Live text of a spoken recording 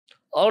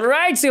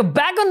Alright, so you're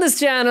back on this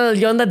channel.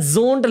 You're on that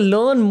zone to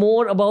learn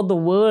more about the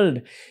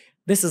world.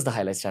 This is the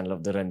highlights channel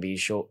of the Ranveer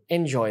show.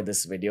 Enjoy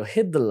this video,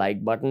 hit the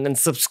like button and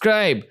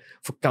subscribe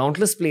for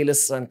countless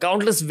playlists and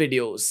countless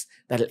videos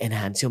that'll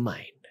enhance your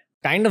mind.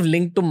 Kind of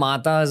linked to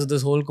Mata is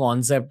this whole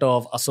concept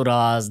of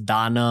Asuras,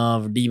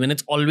 Danav, Demon.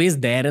 It's always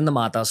there in the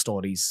Mata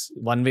stories,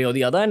 one way or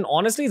the other. And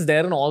honestly, it's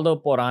there in all the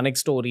Puranic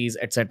stories,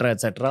 etc.,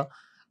 etc.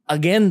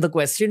 Again, the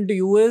question to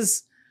you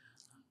is,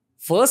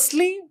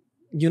 firstly,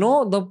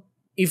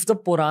 if the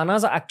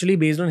Puranas are actually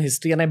based on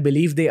history, and I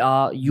believe they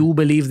are, you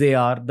believe they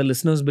are, the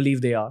listeners believe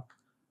they are,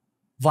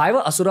 why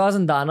were Asuras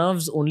and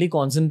Danavs only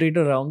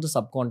concentrated around the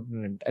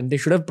subcontinent? And they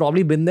should have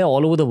probably been there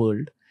all over the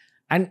world.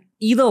 And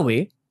either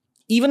way,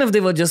 even if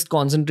they were just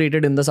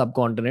concentrated in the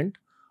subcontinent,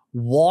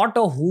 what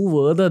or who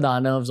were the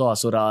Danavs or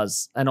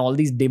Asuras and all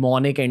these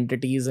demonic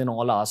entities in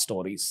all our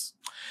stories?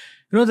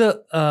 In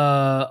the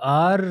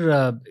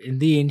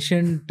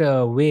ancient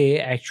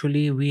way,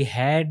 actually, we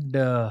had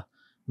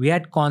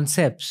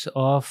concepts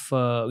of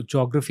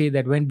geography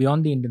that went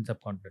beyond the Indian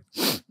subcontinent.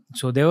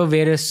 So there were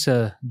various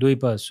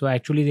Dvipas. So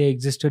actually they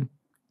existed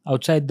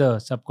outside the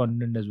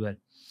subcontinent as well.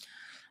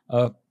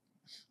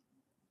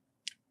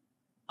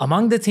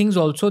 Among the things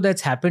also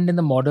that's happened in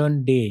the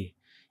modern day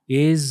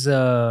is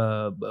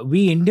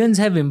we Indians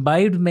have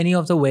imbibed many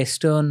of the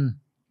Western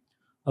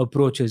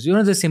approaches. The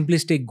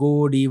simplistic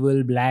good,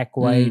 evil, black,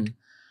 white.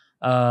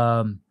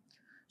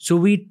 So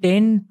we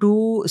tend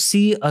to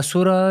see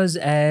Asuras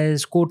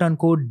as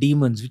quote-unquote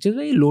demons, which is a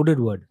very loaded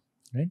word,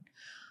 right?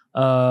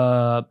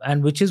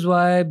 And which is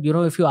why,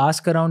 if you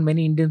ask around,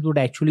 many Indians would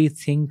actually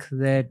think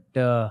that,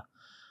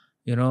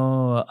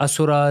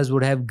 Asuras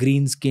would have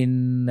green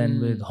skin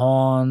and with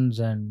horns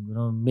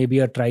and, maybe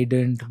a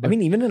trident. But,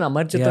 even in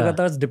Amar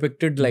Chitragatha, it's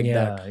depicted like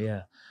that.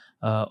 Yeah.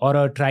 Or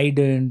a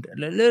trident.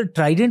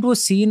 Trident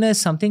was seen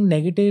as something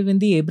negative in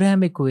the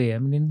Abrahamic way.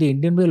 In the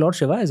Indian way, Lord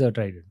Shiva is a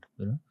trident,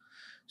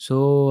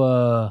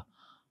 So,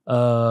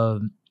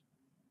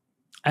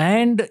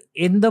 and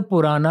in the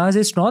Puranas,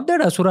 it's not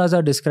that Asuras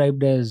are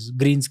described as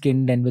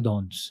green-skinned and with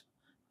horns.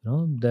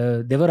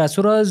 There were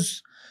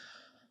Asuras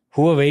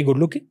who were very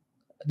good-looking.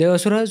 There were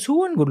Asuras who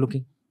weren't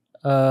good-looking.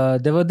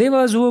 There were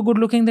Devas who were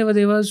good-looking. There were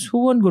Devas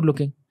who weren't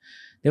good-looking.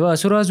 There were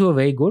Asuras who were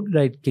very good,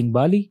 like King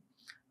Bali.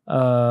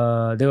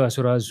 There were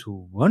Asuras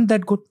who weren't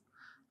that good,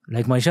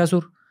 like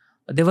Mahishasur.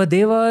 There were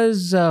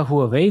Devas who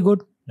were very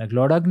good, like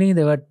Lord Agni.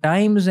 There were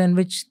times in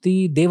which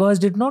the Devas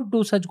did not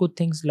do such good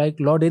things, like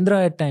Lord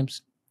Indra at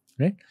times,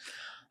 right?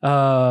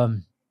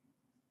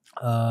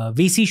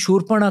 We see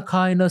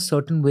Shurpanakha in a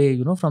certain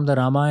way, from the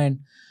Ramayana,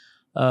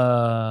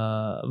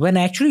 when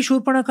actually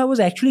Shurpanakha was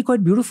actually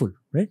quite beautiful,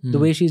 right? The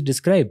way she's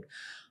described.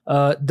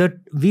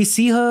 We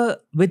see her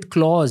with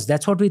claws.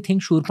 That's what we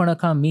think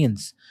Shurpanakha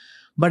means.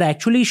 But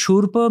actually,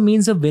 Shurpa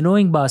means a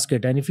winnowing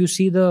basket. And if you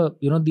see the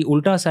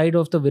ulta side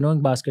of the winnowing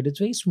basket, it's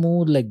very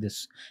smooth like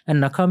this.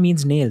 And Nakha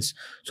means nails.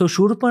 So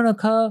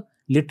Shurpanakha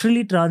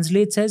literally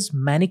translates as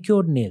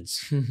manicured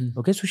nails.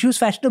 Okay, so she was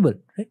fashionable,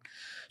 right?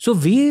 So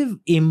we've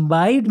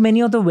imbibed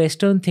many of the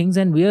Western things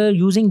and we are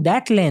using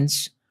that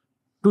lens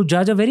to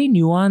judge a very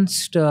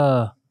nuanced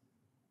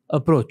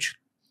approach.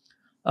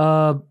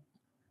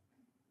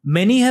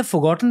 Many have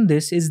forgotten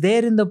this. Is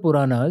there in the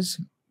Puranas.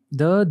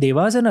 The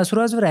Devas and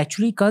Asuras were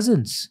actually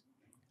cousins,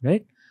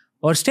 right?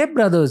 Or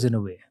stepbrothers in a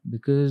way,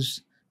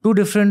 because two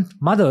different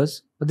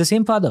mothers, but the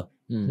same father,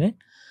 right?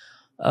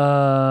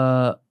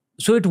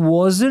 So it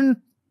wasn't,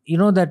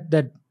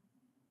 that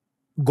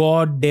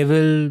God,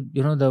 devil,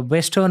 the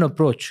Western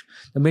approach,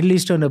 the Middle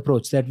Eastern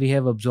approach that we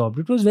have absorbed.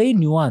 It was very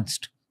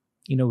nuanced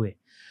in a way.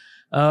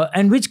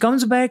 And which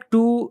comes back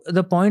to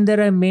the point that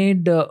I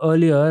made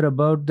earlier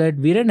about that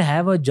we didn't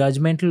have a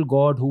judgmental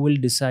God who will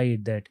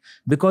decide that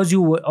because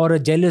or a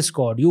jealous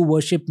God, you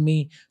worship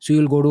me, so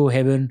you'll go to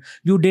heaven.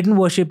 You didn't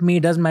worship me, it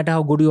doesn't matter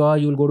how good you are,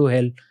 you'll go to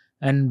hell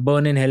and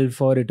burn in hell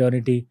for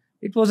eternity.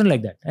 It wasn't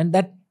like that. And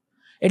that,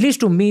 at least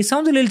to me,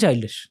 sounds a little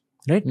childish,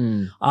 right?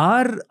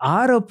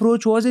 Our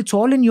approach was, it's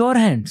all in your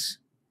hands,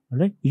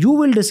 right? You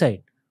will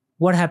decide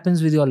what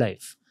happens with your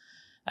life.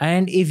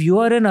 And if you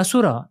are an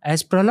Asura,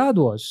 as Prahlad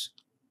was,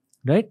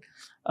 right?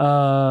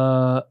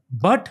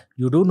 But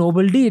you do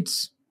noble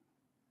deeds,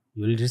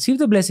 you will receive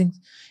the blessings.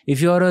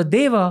 If you are a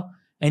Deva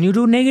and you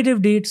do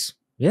negative deeds,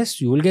 yes,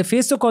 you will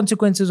face the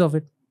consequences of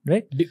it,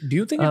 right? Do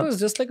you think it was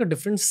just like a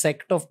different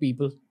sect of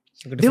people?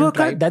 They were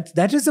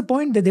that is the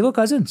point, that they were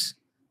cousins,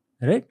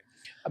 right?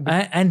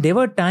 And there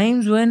were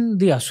times when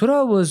the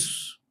Asura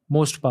was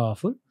most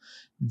powerful.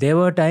 There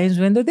were times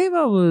when the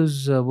Deva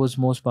was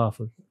most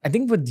powerful. I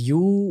think with you,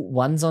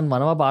 once on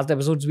one of our past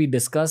episodes, we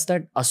discussed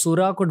that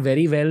Asura could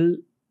very well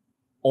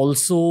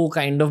also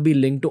kind of be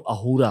linked to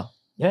Ahura.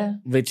 Yeah.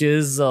 Which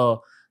is the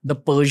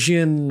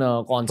Persian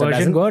concept.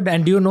 Persian god.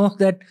 And do you know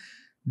that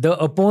the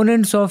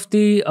opponents of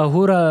the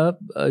Ahura,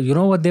 you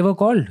know what they were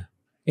called?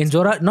 In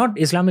not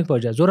Islamic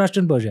Persia,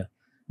 Zoroastrian Persia.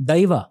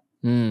 Daiva.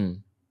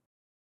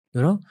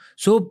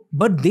 So,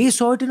 but they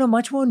saw it in a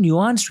much more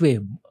nuanced way.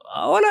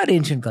 All our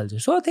ancient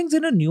cultures saw things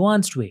in a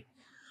nuanced way.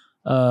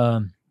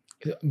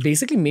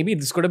 Basically, maybe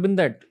this could have been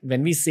that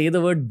when we say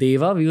the word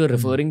Deva, we were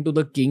referring to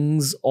the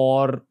kings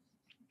or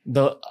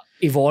the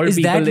evolved Is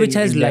people that which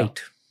in has India.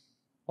 light.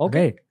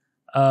 Okay. Right.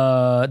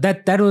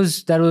 That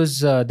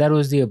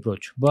was the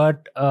approach.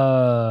 But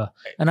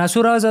and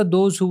Asuras are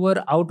those who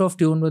were out of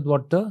tune with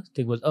what the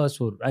thing was.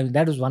 Asur. I mean,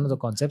 that was one of the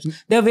concepts.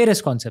 There are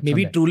various concepts.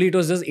 Maybe on that. truly it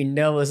was just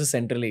India versus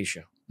Central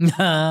Asia.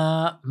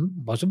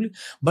 Possibly.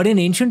 But in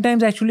ancient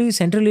times, actually,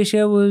 Central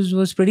Asia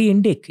was pretty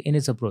Indic in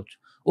its approach.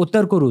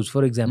 Uttar Kurus,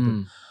 for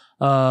example.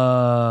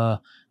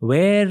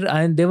 Where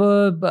and they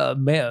were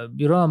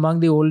among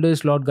the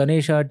oldest Lord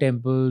Ganesha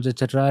temples,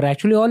 etc., are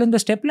actually all in the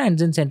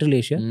steplands in Central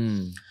Asia.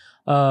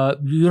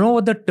 You know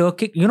what the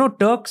Turkic,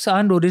 Turks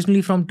aren't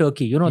originally from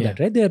Turkey, that,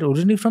 right? They are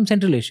originally from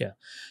Central Asia.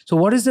 So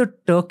what is the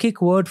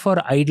Turkic word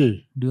for idol?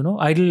 Do you know?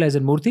 Idol as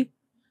in Murti?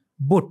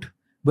 But.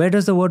 Where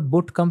does the word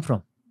but come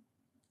from?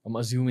 I'm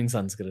assuming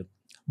Sanskrit.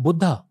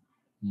 Buddha.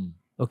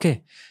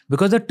 Okay.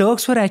 Because the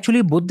Turks were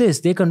actually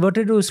Buddhists. They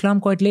converted to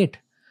Islam quite late.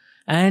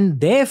 And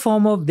they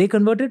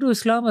converted to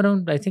Islam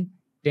around, I think,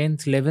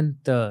 10th,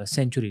 11th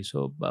century.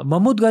 So,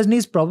 Mahmud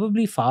Ghazna's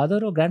probably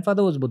father or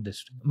grandfather was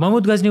Buddhist.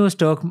 Mahmud Ghazni was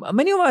Turk.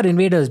 Many of our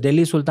invaders,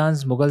 Delhi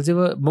Sultans,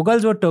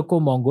 Mughals were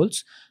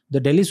Turco-Mongols.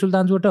 The Delhi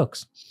Sultans were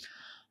Turks.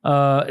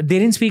 They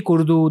didn't speak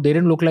Urdu. They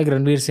didn't look like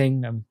Ranveer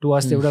Singh. To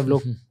us, they would have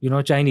looked,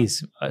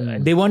 Chinese.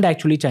 They weren't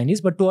actually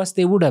Chinese, but to us,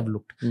 they would have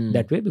looked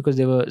that way because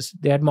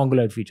they had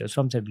Mongoloid features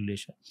from Central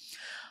Asia.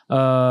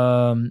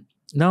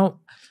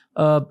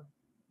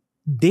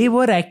 They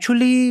were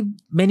actually,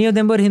 many of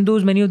them were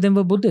Hindus, many of them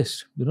were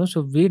Buddhists,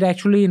 so we'd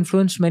actually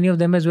influenced many of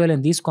them as well.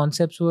 And these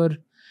concepts were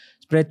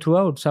spread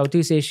throughout.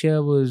 Southeast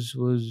Asia was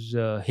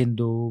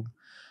Hindu,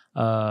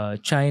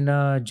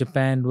 China,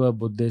 Japan were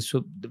Buddhist.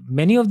 So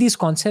many of these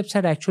concepts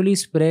had actually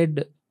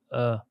spread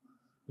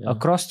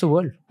across the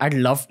world. I'd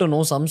love to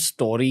know some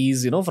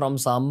stories, from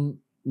some,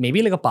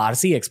 maybe like a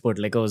Parsi expert,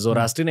 like a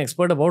Zoroastrian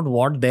expert about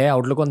what their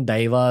outlook on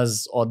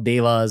Devas or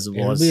Devas was.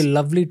 It would be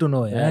lovely to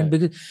know. Yeah. And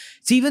because,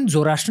 see, even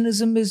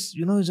Zoroastrianism is,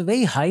 is a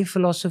very high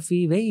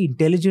philosophy, very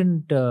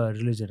intelligent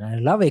religion. I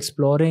love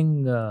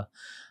exploring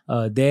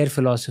their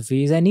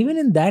philosophies. And even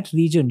in that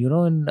region,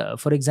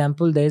 for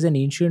example, there's an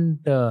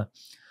ancient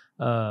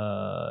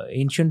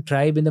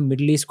tribe in the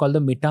Middle East called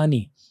the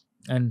Mitanni.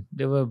 And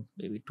they were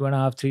maybe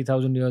 2,500,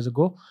 3,000 years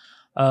ago.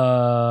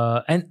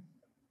 And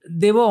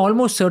they were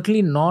almost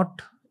certainly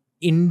not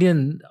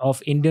Indian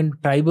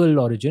tribal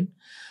origin,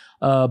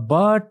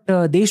 but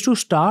they used to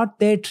start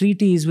their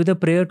treaties with a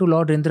prayer to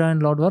Lord Indra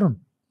and Lord Varun.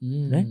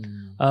 Right?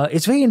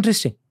 It's very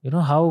interesting,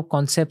 how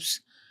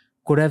concepts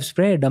could have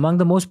spread. Among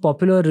the most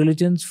popular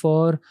religions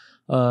for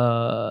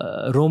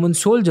Roman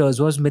soldiers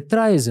was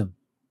Mithraism.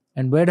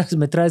 And where does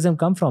Mithraism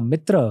come from?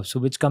 Mitra, so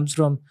which comes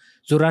from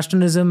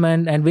Zoroastrianism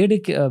and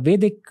Vedic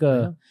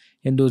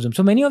Hinduism.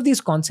 So many of these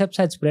concepts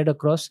had spread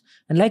across.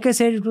 And like I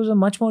said, it was a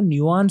much more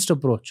nuanced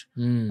approach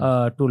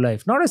to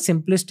life. Not a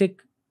simplistic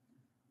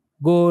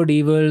good,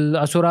 evil,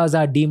 Asuras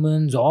are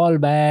demons, all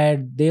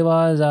bad,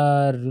 Devas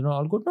are,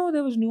 all good. No,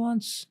 there was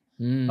nuance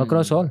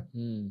across all.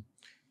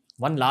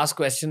 One last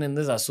question in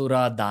this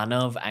Asura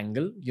Danav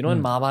angle.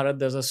 In Mahabharata,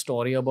 there's a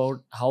story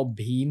about how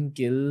Bhim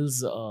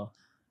kills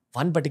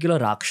one particular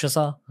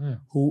Rakshasa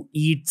who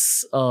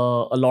eats a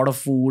lot of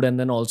food, and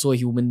then also a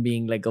human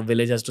being, like a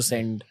village has to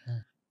send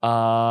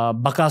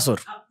Bakasur.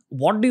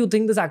 What do you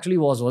think this actually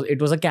was?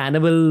 It was a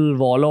cannibal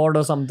warlord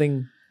or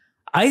something?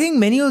 I think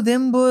many of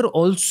them were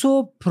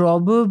also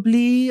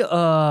probably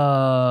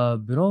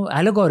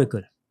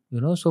allegorical.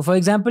 So for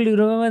example, you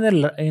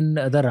remember in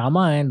the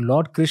Ramayana,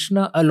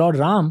 Lord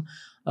Ram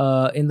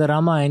in the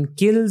Ramayana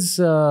kills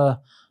a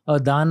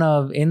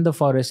Danav in the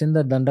forest, in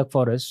the Dandak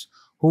forest,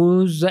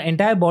 whose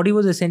entire body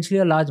was essentially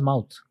a large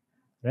mouth,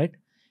 right?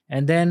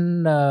 And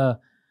then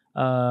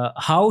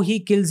how he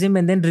kills him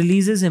and then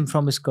releases him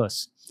from his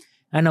curse.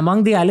 And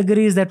among the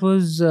allegories that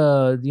was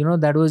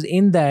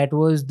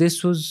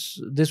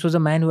this was a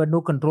man who had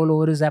no control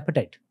over his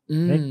appetite.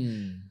 Right?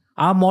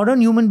 Are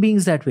modern human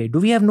beings that way? Do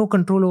we have no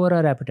control over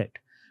our appetite?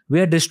 We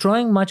are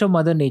destroying much of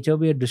Mother Nature.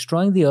 We are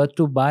destroying the earth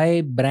to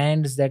buy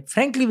brands that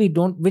frankly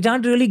which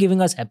aren't really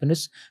giving us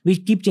happiness. We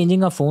keep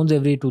changing our phones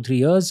every 2-3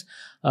 years.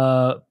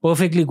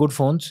 Perfectly good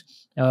phones.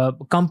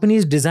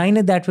 Companies design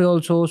it that way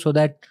also so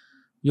that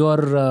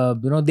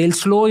they'll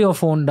slow your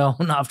phone down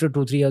after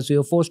 2-3 years. So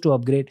you're forced to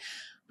upgrade.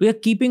 We are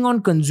keeping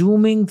on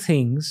consuming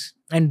things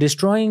and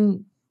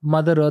destroying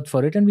Mother Earth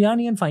for it, and we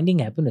aren't even finding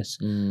happiness.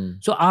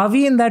 So are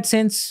we in that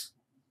sense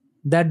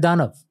that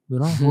Danav,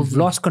 who've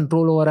lost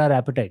control over our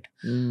appetite?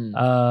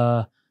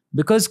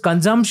 Because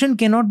consumption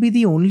cannot be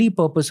the only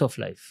purpose of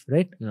life,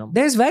 right?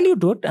 There's value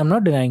to it. I'm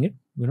not denying it,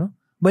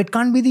 but it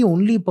can't be the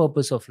only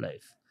purpose of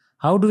life.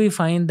 How do we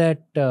find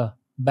that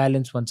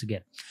balance once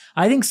again?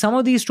 I think some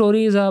of these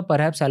stories are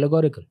perhaps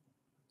allegorical.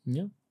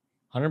 Yeah.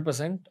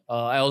 100%.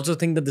 I also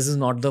think that this is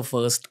not the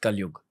first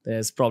Kalyug.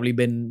 There's probably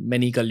been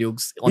many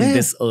Kalyugs on Yeah.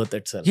 this earth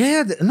itself.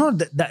 Yeah, no,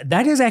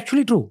 that is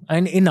actually true.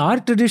 And in our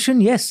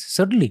tradition, yes,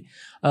 certainly.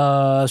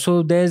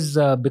 So there's,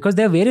 because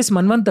there are various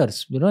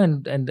manvantars,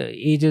 and the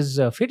ages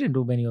fit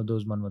into many of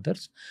those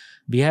manvantars.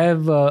 We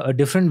have a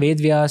different Ved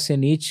Vyas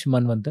in each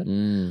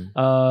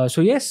manvantar.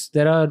 So yes,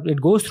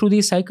 it goes through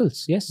these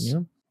cycles. Yes.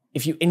 Yeah.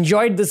 If you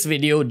enjoyed this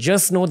video,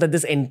 just know that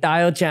this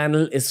entire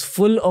channel is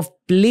full of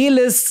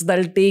playlists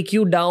that'll take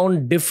you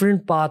down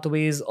different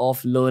pathways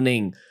of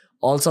learning.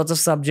 All sorts of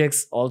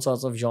subjects, all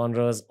sorts of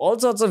genres, all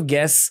sorts of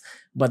guests,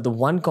 but the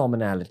one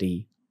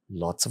commonality,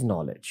 lots of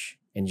knowledge.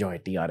 Enjoy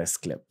TRS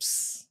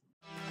clips.